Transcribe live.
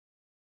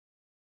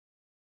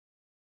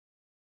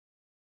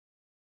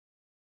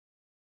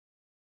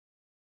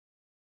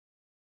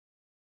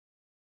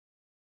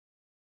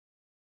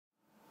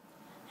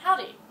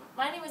Howdy,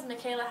 my name is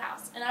Michaela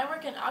House, and I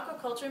work in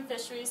Aquaculture and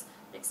Fisheries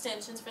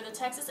Extensions for the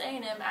Texas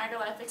A&M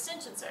Agrilife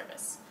Extension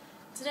Service.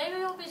 Today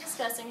we will be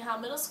discussing how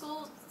middle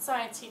school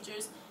science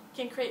teachers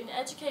can create an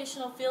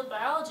educational field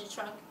biology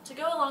trunk to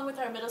go along with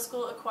our middle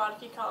school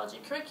aquatic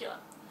ecology curriculum.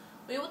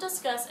 We will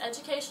discuss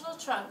educational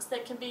trunks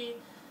that can be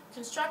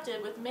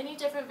constructed with many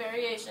different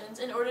variations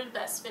in order to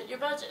best fit your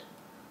budget.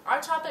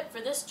 Our topic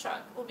for this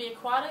trunk will be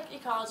Aquatic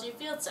Ecology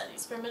Field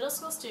Studies for middle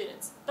school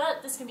students,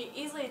 but this can be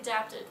easily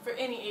adapted for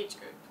any age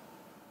group.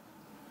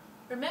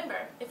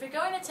 Remember, if you're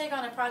going to take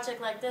on a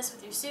project like this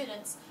with your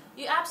students,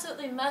 you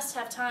absolutely must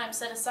have time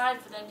set aside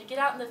for them to get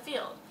out in the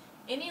field.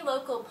 Any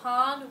local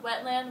pond,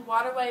 wetland,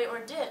 waterway,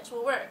 or ditch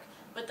will work,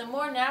 but the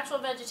more natural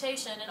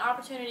vegetation and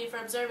opportunity for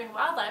observing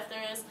wildlife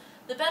there is,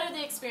 the better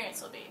the experience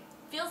will be.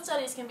 Field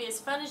studies can be as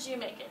fun as you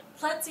make it.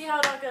 Let's see how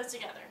it all goes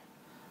together.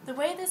 The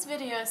way this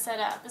video is set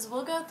up is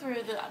we'll go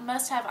through the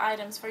must-have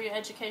items for your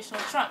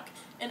educational trunk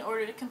in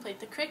order to complete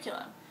the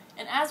curriculum.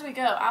 And as we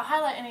go, I'll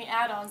highlight any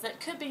add-ons that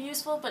could be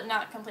useful but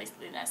not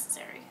completely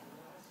necessary.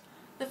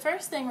 The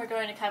first thing we're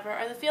going to cover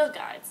are the field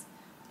guides.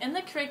 In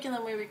the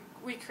curriculum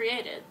we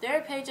created, there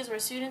are pages where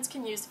students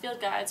can use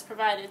field guides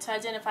provided to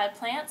identify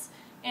plants,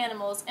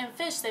 animals, and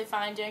fish they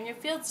find during your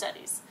field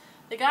studies.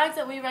 The guides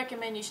that we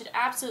recommend you should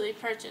absolutely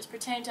purchase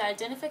pertain to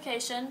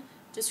identification,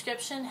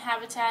 description,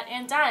 habitat,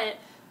 and diet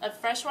of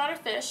freshwater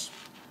fish,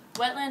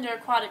 wetland or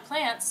aquatic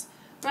plants,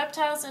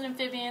 reptiles and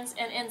amphibians,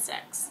 and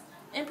insects.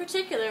 In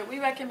particular, we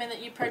recommend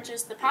that you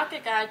purchase the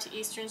Pocket Guide to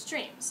Eastern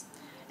Streams.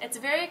 It's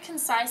a very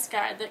concise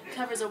guide that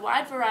covers a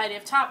wide variety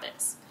of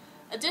topics.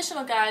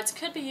 Additional guides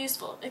could be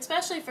useful,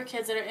 especially for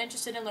kids that are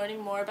interested in learning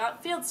more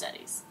about field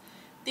studies.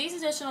 These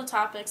additional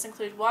topics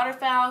include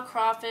waterfowl,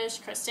 crawfish,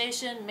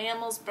 crustacean,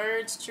 mammals,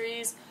 birds,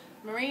 trees,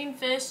 marine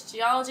fish,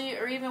 geology,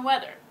 or even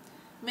weather.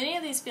 Many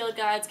of these field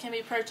guides can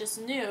be purchased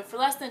new for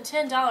less than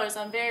 $10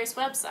 on various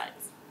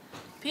websites.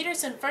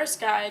 Peterson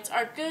First Guides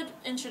are good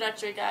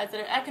introductory guides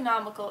that are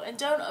economical and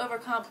don't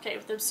overcomplicate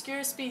with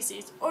obscure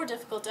species or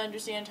difficult to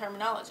understand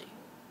terminology.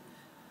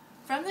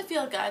 From the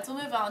field guides,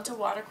 we'll move on to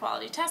water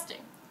quality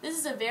testing. This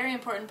is a very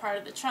important part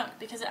of the trunk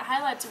because it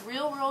highlights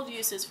real-world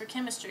uses for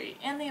chemistry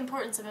and the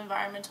importance of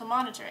environmental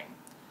monitoring.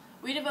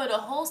 We devote a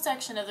whole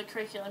section of the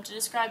curriculum to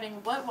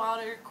describing what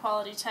water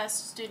quality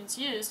tests students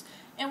use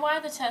and why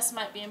the tests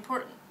might be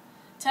important.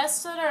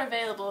 Tests that are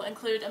available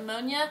include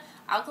ammonia,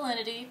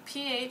 alkalinity,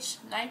 pH,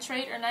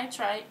 nitrate or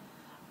nitrite,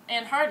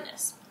 and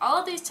hardness. All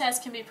of these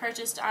tests can be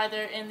purchased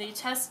either in the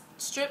test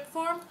strip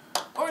form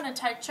or in a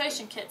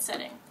titration kit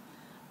setting.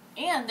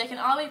 And they can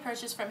all be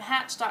purchased from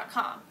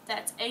hatch.com.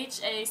 That's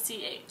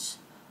H-A-C-H.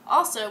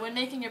 Also, when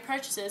making your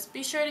purchases,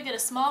 be sure to get a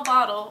small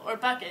bottle or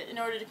bucket in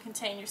order to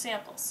contain your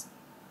samples.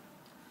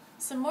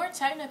 Some more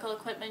technical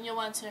equipment you'll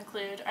want to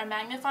include are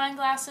magnifying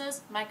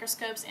glasses,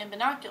 microscopes, and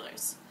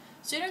binoculars.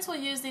 Students will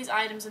use these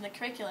items in the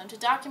curriculum to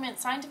document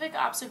scientific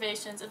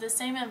observations of the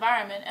same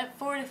environment at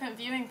 4 different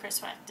viewing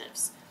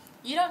perspectives.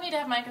 You don't need to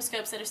have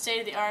microscopes that are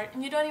state-of-the-art,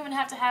 and you don't even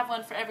have to have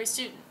one for every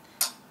student.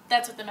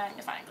 That's what the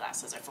magnifying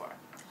glasses are for.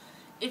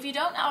 If you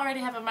don't already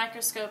have a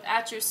microscope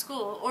at your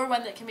school or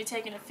one that can be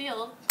taken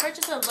afield,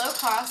 purchase a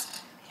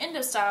low-cost,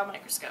 Indo-style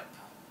microscope.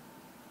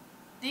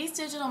 These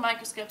digital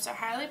microscopes are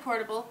highly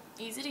portable,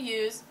 easy to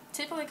use,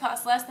 typically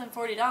cost less than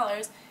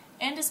 $40,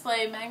 and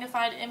display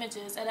magnified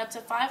images at up to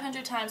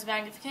 500 times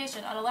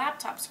magnification on a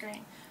laptop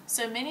screen,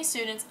 so many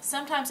students,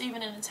 sometimes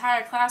even an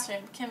entire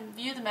classroom, can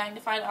view the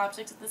magnified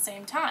objects at the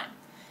same time.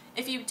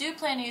 If you do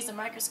plan to use a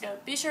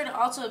microscope, be sure to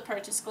also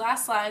purchase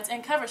glass slides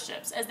and cover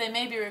strips, as they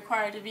may be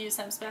required to view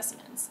some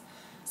specimens.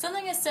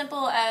 Something as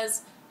simple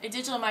as a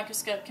digital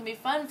microscope can be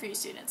fun for your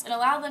students and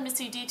allow them to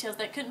see details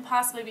that couldn't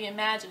possibly be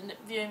imagined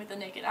viewing with the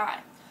naked eye.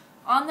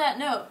 On that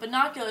note,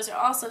 binoculars are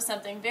also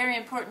something very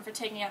important for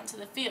taking out into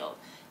the field.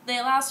 They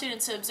allow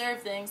students to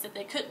observe things that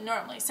they couldn't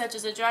normally, such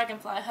as a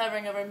dragonfly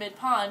hovering over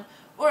mid-pond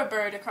or a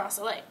bird across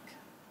a lake.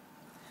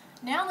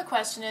 Now the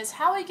question is,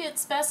 how we get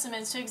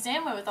specimens to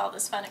examine with all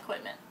this fun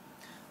equipment?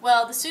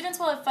 Well, the students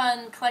will have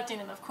fun collecting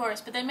them, of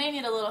course, but they may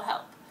need a little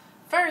help.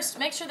 First,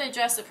 make sure they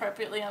dress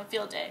appropriately on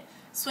field day.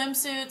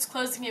 Swimsuits,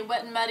 clothes that get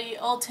wet and muddy,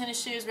 old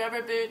tennis shoes,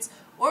 rubber boots,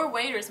 or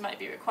waders might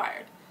be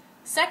required.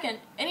 Second,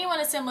 anyone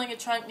assembling a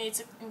trunk needs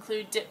to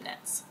include dip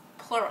nets,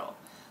 plural.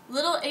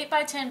 Little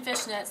 8x10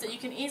 fish nets that you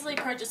can easily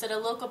purchase at a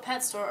local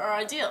pet store are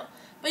ideal,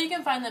 but you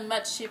can find them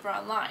much cheaper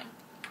online.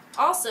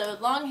 Also,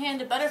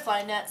 long-handed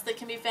butterfly nets that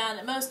can be found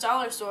at most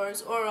dollar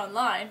stores or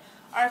online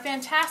are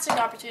fantastic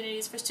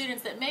opportunities for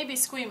students that may be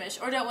squeamish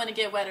or don't want to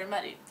get wet or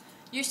muddy.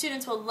 Your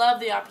students will love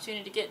the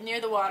opportunity to get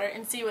near the water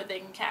and see what they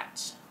can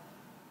catch.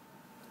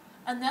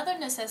 Another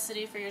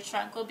necessity for your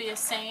trunk will be a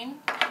seine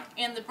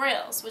and the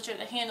brails, which are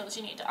the handles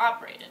you need to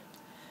operate it.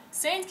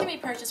 Seines can be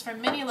purchased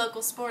from many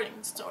local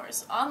sporting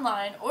stores,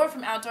 online, or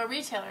from outdoor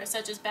retailers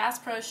such as Bass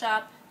Pro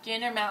Shop,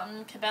 Gander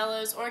Mountain,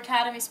 Cabela's, or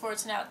Academy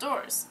Sports and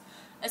Outdoors.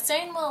 A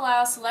seine will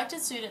allow selected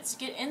students to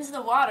get into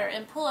the water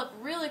and pull up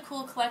really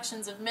cool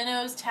collections of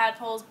minnows,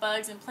 tadpoles,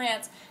 bugs, and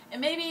plants,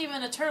 and maybe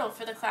even a turtle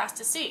for the class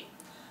to see.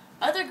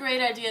 Other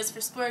great ideas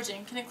for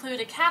splurging can include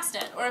a cast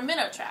net or a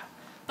minnow trap.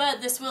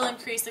 but this will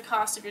increase the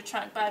cost of your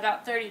trunk by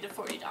about $30 to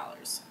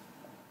 $40.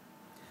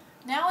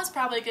 Now is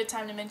probably a good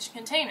time to mention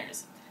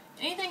containers.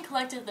 Anything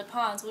collected at the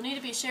ponds will need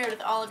to be shared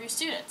with all of your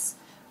students.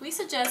 We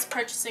suggest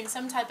purchasing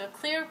some type of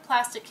clear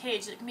plastic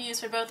cage that can be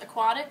used for both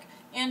aquatic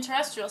and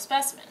terrestrial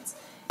specimens,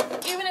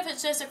 even if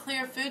it's just a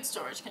clear food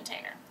storage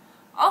container.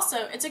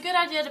 Also, it's a good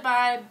idea to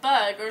buy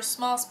bug or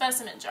small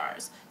specimen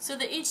jars so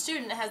that each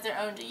student has their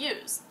own to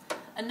use.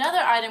 Another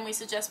item we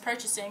suggest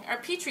purchasing are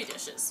petri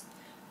dishes.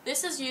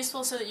 This is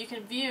useful so that you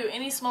can view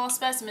any small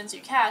specimens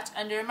you catch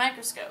under a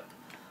microscope.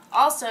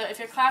 Also, if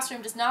your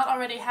classroom does not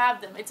already have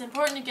them, it's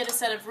important to get a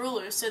set of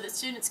rulers so that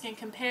students can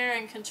compare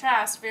and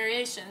contrast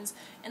variations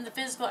in the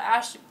physical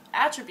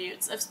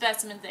attributes of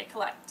specimens they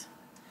collect.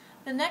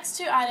 The next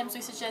two items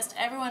we suggest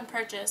everyone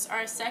purchase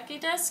are a Secchi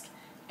disc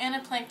and a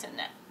plankton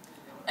net.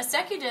 A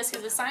Secchi disc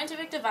is a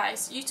scientific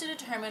device used to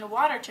determine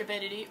water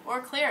turbidity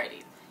or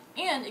clarity,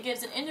 and it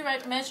gives an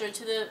indirect measure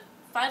to the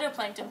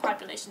phytoplankton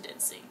population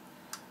density.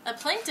 A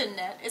plankton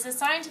net is a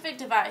scientific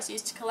device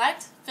used to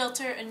collect,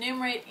 filter,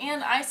 enumerate,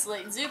 and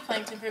isolate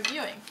zooplankton for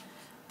viewing.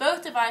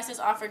 Both devices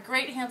offer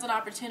great hands-on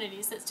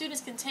opportunities that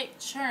students can take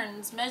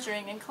turns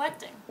measuring and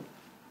collecting.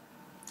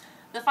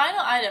 The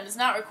final item is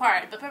not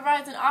required, but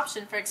provides an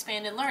option for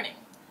expanded learning.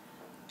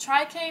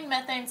 Tricane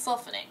methane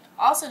sulfonate,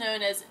 also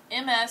known as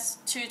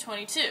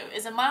MS-222,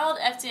 is a mild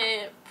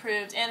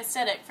FDA-approved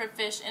anesthetic for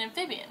fish and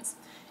amphibians.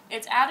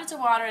 It's added to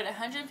water at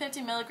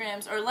 150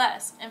 milligrams or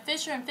less, and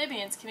fish or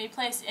amphibians can be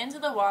placed into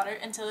the water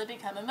until they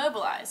become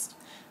immobilized.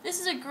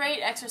 This is a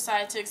great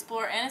exercise to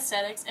explore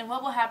anesthetics and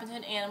what will happen to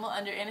an animal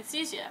under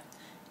anesthesia,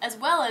 as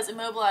well as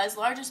immobilize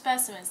larger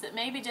specimens that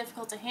may be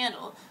difficult to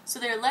handle, so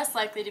they are less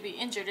likely to be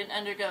injured and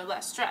undergo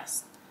less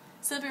stress.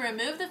 Simply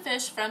remove the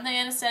fish from the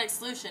anesthetic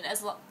solution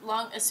as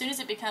soon as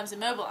it becomes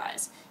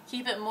immobilized.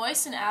 Keep it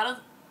moist and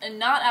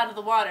not out of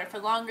the water for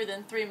longer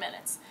than 3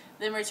 minutes.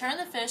 Then return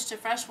the fish to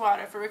fresh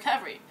water for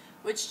recovery,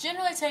 which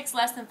generally takes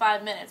less than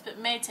 5 minutes but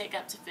may take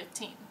up to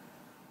 15.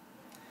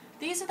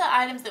 These are the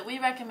items that we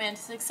recommend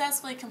to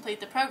successfully complete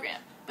the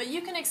program, but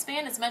you can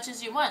expand as much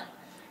as you want.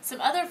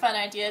 Some other fun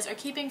ideas are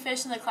keeping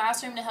fish in the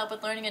classroom to help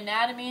with learning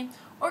anatomy,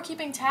 or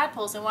keeping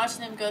tadpoles and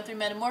watching them go through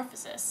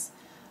metamorphosis.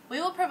 We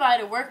will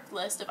provide a work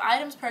list of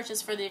items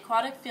purchased for the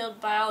Aquatic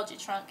Field Biology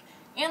trunk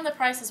and the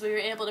prices we were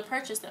able to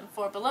purchase them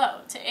for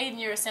below to aid in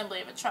your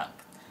assembly of a trunk.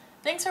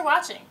 Thanks for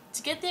watching.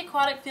 To get the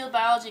Aquatic Field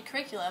Biology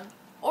curriculum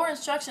or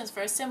instructions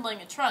for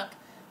assembling a trunk,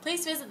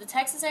 please visit the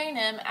Texas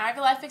A&M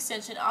Agrilife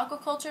Extension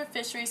Aquaculture,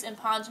 Fisheries, and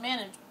Pond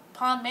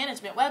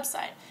Management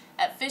website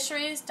at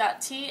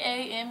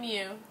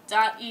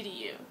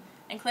fisheries.tamu.edu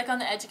and click on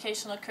the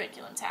Educational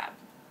Curriculum tab.